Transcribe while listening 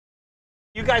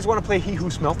You guys want to play He Who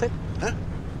Smelt It? Huh?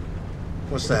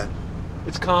 What's that?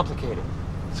 It's complicated,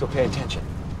 so pay attention.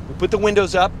 We put the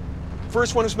windows up.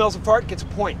 First one who smells a fart gets a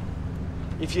point.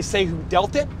 If you say who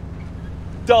dealt it,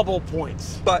 double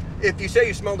points. But if you say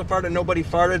you smelled a fart and nobody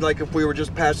farted, like if we were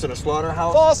just passing a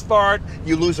slaughterhouse, False fart.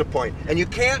 you lose a point. And you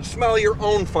can't smell your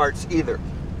own farts either.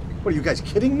 What, are you guys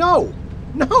kidding? No.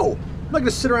 No. I'm not going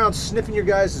to sit around sniffing your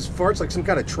guys' farts like some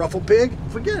kind of truffle pig.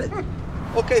 Forget it.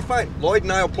 Okay, fine. Lloyd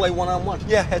and I will play one-on-one.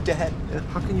 Yeah, head to head. Yeah.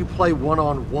 How can you play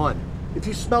one-on-one? If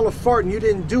you smell a fart and you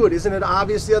didn't do it, isn't it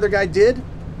obvious the other guy did?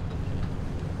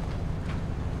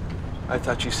 I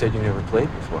thought you said you never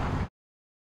played before.